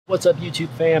What's up, YouTube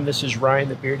fam? This is Ryan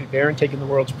the Bearded Baron, taking the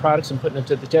world's products and putting them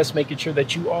to the test, making sure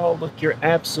that you all look your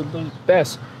absolute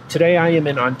best. Today I am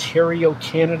in Ontario,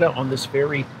 Canada on this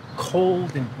very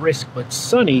cold and brisk but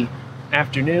sunny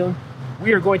afternoon.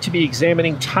 We are going to be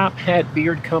examining Tophat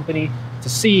Beard Company to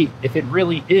see if it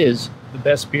really is the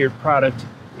best beard product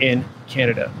in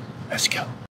Canada. Let's go.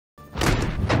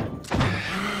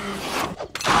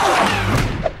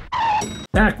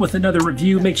 Back with another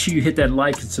review. Make sure you hit that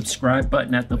like and subscribe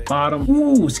button at the bottom.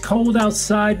 Ooh, it's cold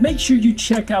outside. Make sure you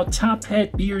check out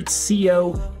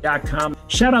tophatbeardco.com.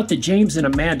 Shout out to James and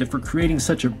Amanda for creating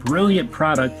such a brilliant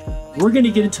product. We're going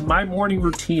to get into my morning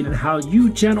routine and how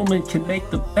you gentlemen can make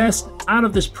the best out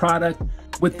of this product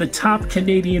with the top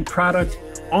Canadian product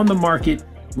on the market.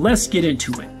 Let's get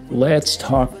into it. Let's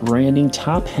talk branding.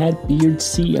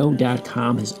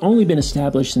 Tophatbeardco.com has only been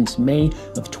established since May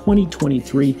of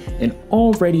 2023 and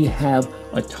already have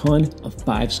a ton of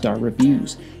 5-star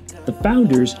reviews. The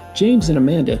founders, James and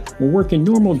Amanda, were working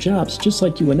normal jobs just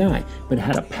like you and I, but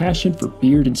had a passion for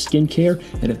beard and skincare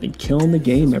and have been killing the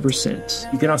game ever since.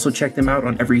 You can also check them out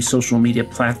on every social media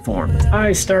platform.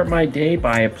 I start my day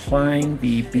by applying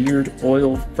the beard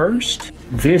oil first.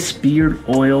 This beard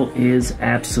oil is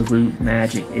absolute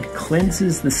magic. It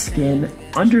cleanses the skin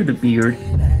under the beard.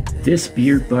 This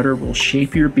beard butter will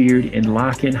shape your beard and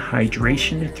lock in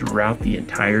hydration throughout the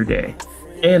entire day.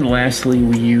 And lastly,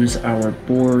 we use our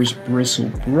Boar's Bristle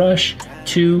brush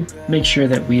to make sure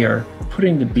that we are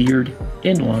putting the beard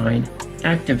in line,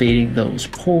 activating those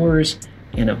pores,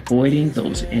 and avoiding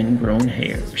those ingrown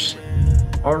hairs.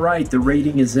 All right, the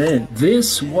rating is in.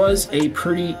 This was a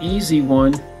pretty easy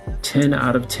one. 10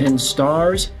 out of 10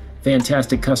 stars.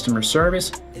 Fantastic customer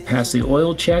service. It passed the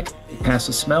oil check, it passed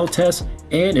the smell test,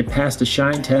 and it passed the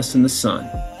shine test in the sun.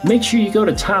 Make sure you go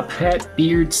to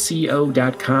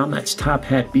tophatbeardco.com. That's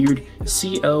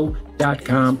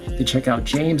tophatbeardco.com to check out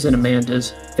James and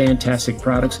Amanda's fantastic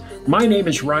products. My name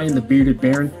is Ryan the Bearded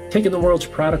Baron, taking the world's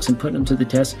products and putting them to the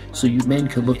test so you men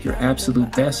could look your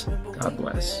absolute best. God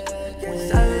bless.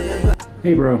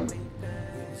 Hey bro,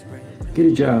 get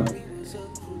a job.